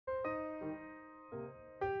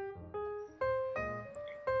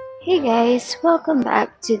Hey guys, welcome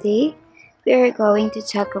back. Today we are going to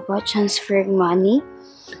talk about transferring money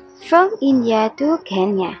from India to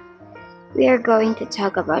Kenya. We are going to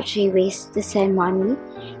talk about 3 ways to send money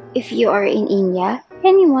if you are in India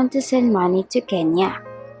and you want to send money to Kenya.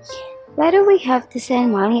 Why do we have to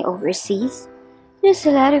send money overseas? There's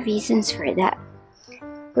a lot of reasons for that.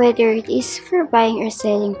 Whether it is for buying or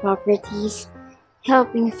selling properties,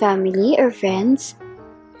 helping family or friends,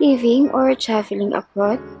 living or traveling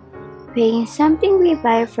abroad, paying something we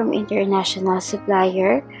buy from international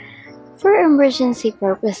supplier for emergency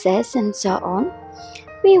purposes and so on,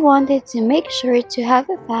 we wanted to make sure to have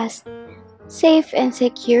a fast, safe and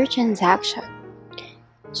secure transaction.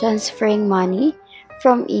 Transferring money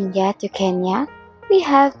from India to Kenya, we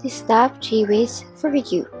have these top 3 ways for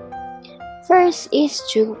you. First is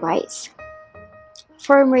through Wise.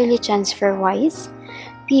 Formerly TransferWise,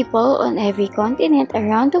 people on every continent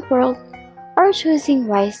around the world are choosing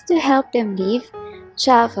Wise to help them live,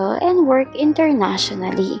 travel, and work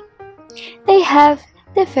internationally. They have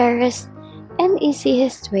the fairest and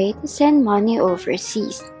easiest way to send money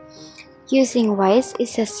overseas. Using Wise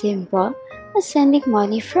is as simple as sending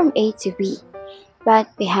money from A to B,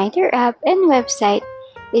 but behind their app and website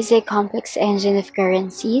is a complex engine of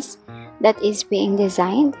currencies that is being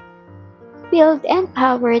designed, built, and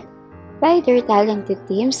powered by their talented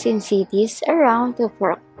teams in cities around the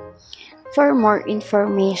world. For more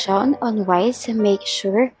information on Wise, make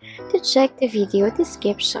sure to check the video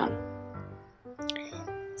description.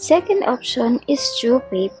 Second option is through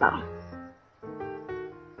PayPal.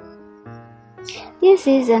 This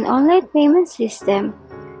is an online payment system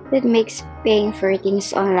that makes paying for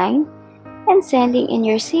things online and sending and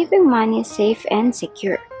receiving money safe and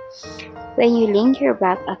secure. When you link your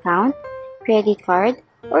bank account, credit card,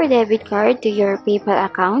 or debit card to your PayPal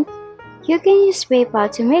account, you can use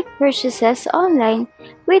PayPal to make purchases online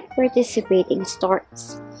with participating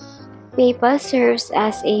stores. PayPal serves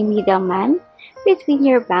as a middleman between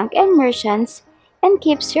your bank and merchants and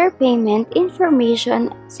keeps your payment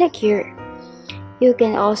information secure. You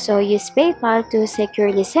can also use PayPal to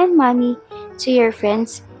securely send money to your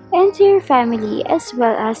friends and to your family, as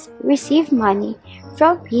well as receive money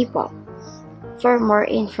from people. For more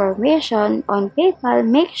information on PayPal,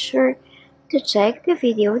 make sure to check the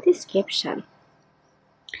video description.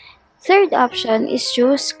 Third option is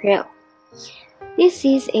through Skrill. This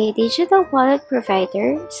is a digital wallet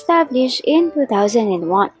provider established in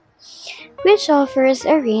 2001, which offers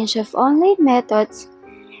a range of online methods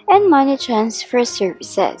and money transfer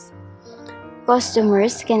services.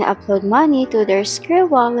 Customers can upload money to their Skrill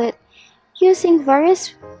wallet using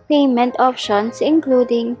various payment options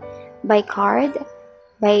including by card,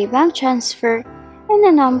 by bank transfer, and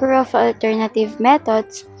a number of alternative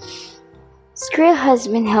methods. Skrill has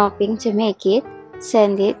been helping to make it,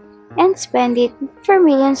 send it, and spend it for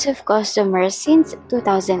millions of customers since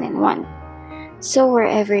 2001. So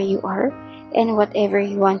wherever you are and whatever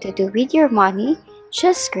you want to do with your money,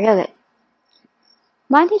 just Skrill it.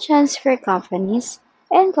 Money transfer companies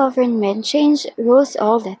and government change rules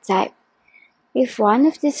all the time. If one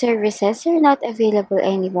of the services are not available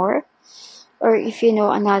anymore, or if you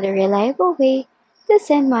know another reliable way to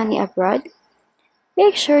send money abroad,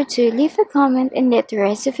 make sure to leave a comment and let the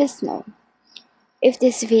rest of us know. If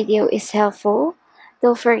this video is helpful,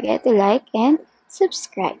 don't forget to like and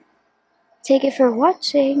subscribe. Thank you for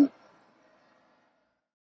watching.